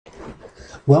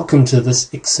Welcome to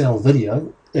this Excel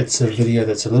video. It's a video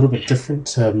that's a little bit different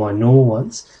to my normal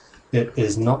ones. It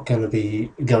is not going to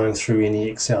be going through any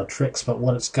Excel tricks, but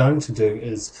what it's going to do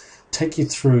is take you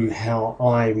through how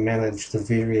I manage the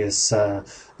various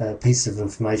pieces of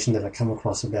information that I come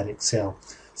across about Excel.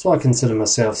 So I consider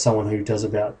myself someone who does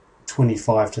about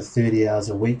 25 to 30 hours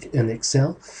a week in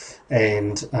Excel,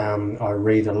 and I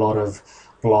read a lot of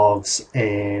blogs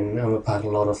and I'm a part of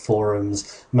a lot of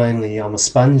forums. Mainly I'm a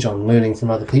sponge on learning from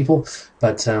other people,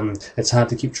 but it's hard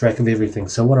to keep track of everything.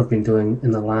 So what I've been doing in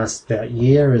the last about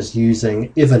year is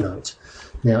using Evernote.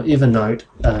 Now Evernote,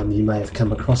 you may have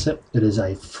come across it. It is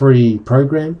a free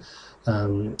program.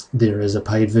 There is a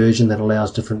paid version that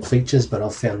allows different features, but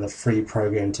I've found the free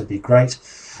program to be great.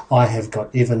 I have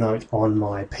got Evernote on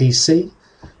my PC.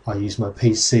 I use my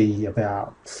PC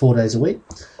about 4 days a week.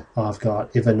 I've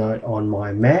got Evernote on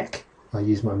my Mac. I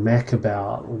use my Mac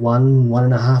about one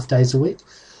and a half days a week.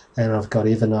 And I've got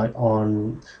Evernote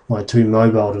on my two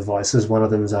mobile devices. One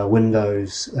of them is a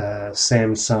Windows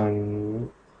Samsung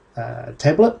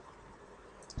tablet,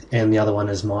 and the other one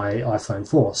is my iPhone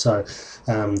 4. So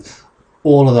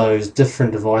all of those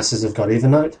different devices have got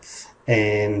Evernote,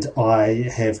 and I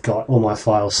have got all my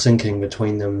files syncing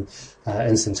between them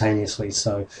instantaneously.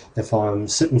 So if I'm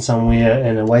sitting somewhere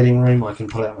in a waiting room, I can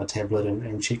pull out my tablet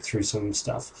and check through some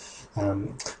stuff.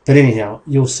 But anyhow,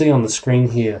 you'll see on the screen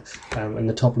here in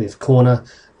the top left corner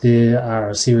there are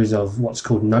a series of what's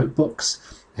called notebooks,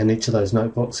 and each of those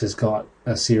notebooks has got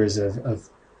a series of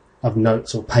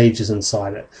notes or pages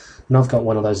inside it. And I've got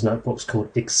one of those notebooks called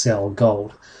Excel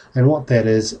Gold, and what that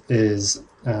is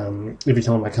every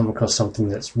time I come across something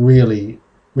that's really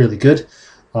good,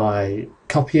 I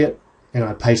copy it and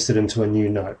I paste it into a new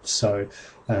note. So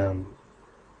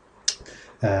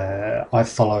I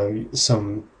follow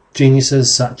some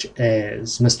geniuses such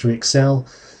as Mr. Excel,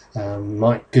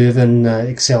 Mike Girvin,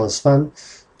 Excel is Fun,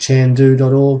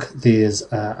 Chandu.org. There's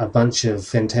a bunch of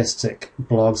fantastic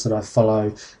blogs that I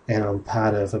follow, and I'm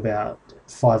part of about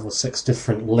 5 or 6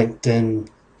 different LinkedIn,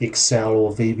 Excel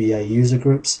or VBA user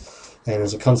groups. And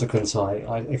as a consequence,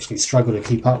 I actually struggle to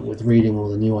keep up with reading all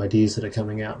the new ideas that are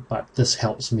coming out, but this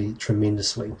helps me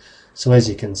tremendously. So as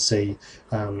you can see,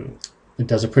 it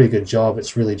does a pretty good job.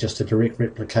 It's really just a direct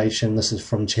replication. This is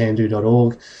from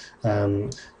chandu.org,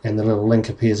 and the little link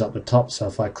appears up the top, so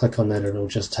if I click on that, it'll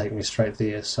just take me straight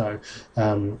there. So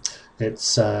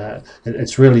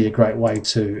it's really a great way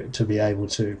to be able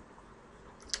to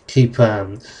keep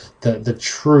the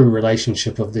true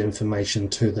relationship of the information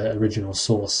to the original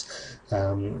source.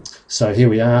 So here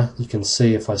we are. You can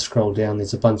see if I scroll down,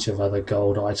 there's a bunch of other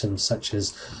gold items, such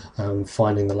as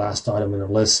finding the last item in a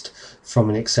list from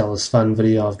an Excel is Fun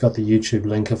video. I've got the YouTube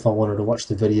link if I wanted to watch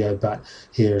the video, but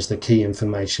here is the key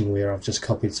information where I've just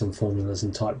copied some formulas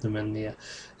and typed them in there.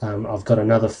 I've got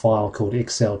another file called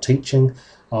Excel Teaching.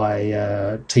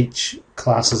 I teach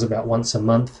classes about once a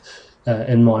month.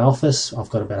 In my office. I've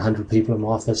got about 100 people in my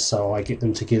office, so I get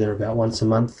them together about once a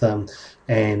month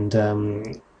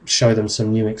and show them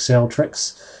some new Excel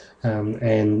tricks.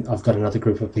 And I've got another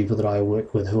group of people that I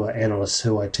work with who are analysts,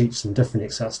 who I teach some different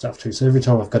Excel stuff to. So every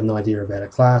time I've got an idea about a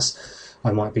class,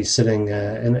 I might be sitting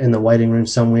in the waiting room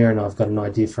somewhere and I've got an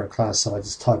idea for a class, so I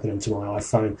just type it into my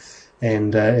iPhone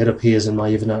and it appears in my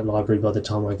Evernote library by the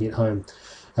time I get home.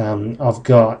 I've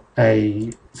got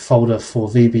a folder for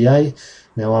VBA.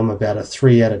 Now I'm about a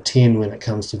 3 out of 10 when it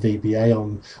comes to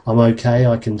VBA. I'm okay.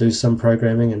 I can do some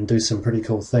programming and do some pretty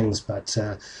cool things, but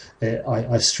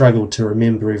I struggle to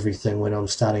remember everything when I'm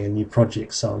starting a new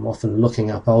project. So I'm often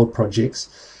looking up old projects,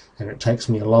 and it takes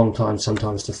me a long time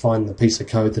sometimes to find the piece of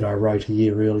code that I wrote a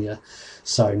year earlier.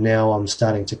 So now I'm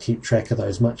starting to keep track of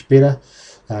those much better.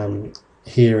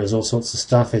 Here is all sorts of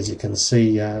stuff. As you can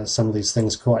see, some of these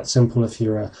things are quite simple if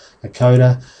you're a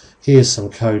coder. Here's some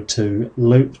code to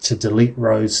loop to delete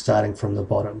rows starting from the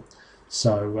bottom.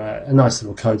 So a nice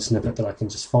little code snippet that I can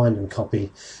just find and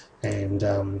copy. And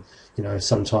you know,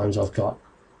 sometimes I've got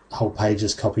whole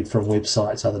pages copied from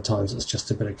websites, other times it's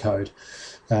just a bit of code.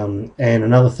 And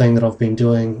another thing that I've been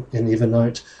doing in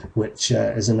Evernote, which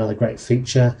is another great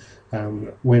feature,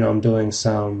 when I'm doing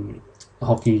some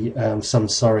project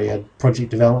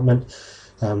development,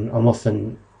 I'm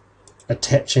often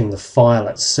attaching the file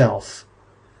itself,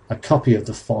 a copy of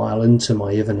the file, into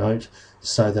my Evernote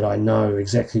so that I know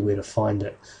exactly where to find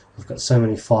it. I've got so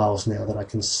many files now that I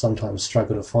can sometimes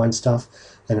struggle to find stuff,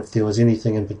 and if there was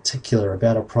anything in particular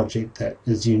about a project that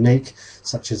is unique,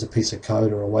 such as a piece of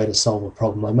code or a way to solve a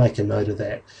problem, I make a note of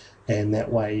that, and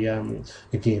that way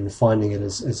again, finding it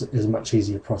is a much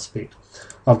easier prospect.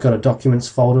 I've got a documents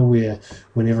folder where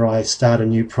whenever I start a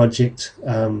new project,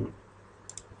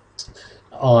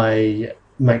 I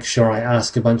make sure I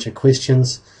ask a bunch of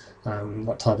questions.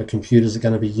 What type of computers are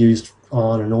going to be used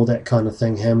on and all that kind of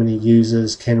thing. How many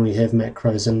users? Can we have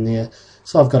macros in there?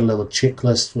 So I've got a little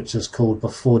checklist which is called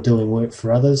before doing work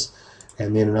for others,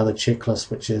 and then another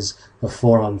checklist which is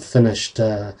before I'm finished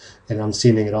and I'm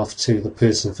sending it off to the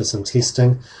person for some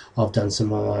testing. I've done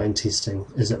some of my own testing.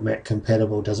 Is it Mac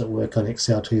compatible? Does it work on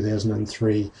Excel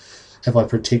 2003? Have I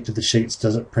protected the sheets?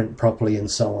 Does it print properly? And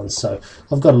so on. So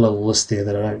I've got a little list there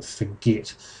that I don't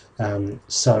forget.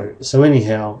 So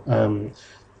anyhow,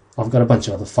 I've got a bunch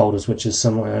of other folders, which is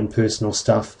some of my own personal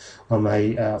stuff. I'm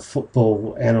a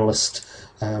football analyst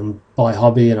by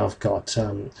hobby, and I've got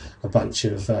a bunch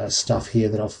of stuff here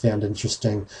that I've found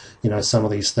interesting. Some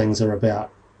of these things are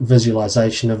about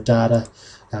visualization of data.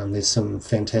 There's some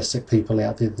fantastic people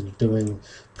out there that are doing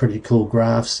pretty cool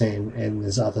graphs, and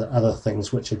there's other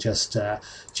things which are just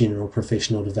general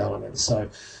professional development. So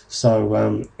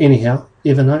anyhow,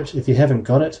 Evernote, if you haven't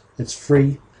got it, it's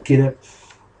free. Get it.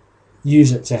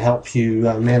 Use it to help you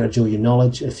manage all your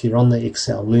knowledge. If you're on the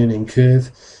Excel learning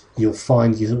curve, you'll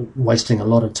find you're wasting a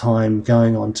lot of time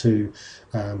going onto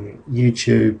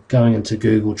YouTube, going into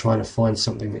Google, trying to find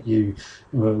something that you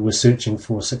were searching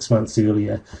for 6 months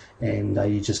earlier, and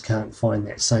you just can't find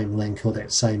that same link or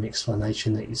that same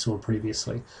explanation that you saw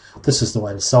previously. This is the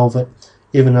way to solve it.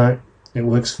 Evernote, it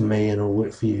works for me and it'll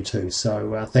work for you too.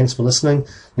 So thanks for listening.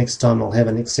 Next time I'll have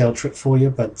an Excel trick for you,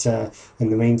 but in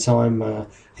the meantime,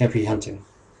 happy hunting.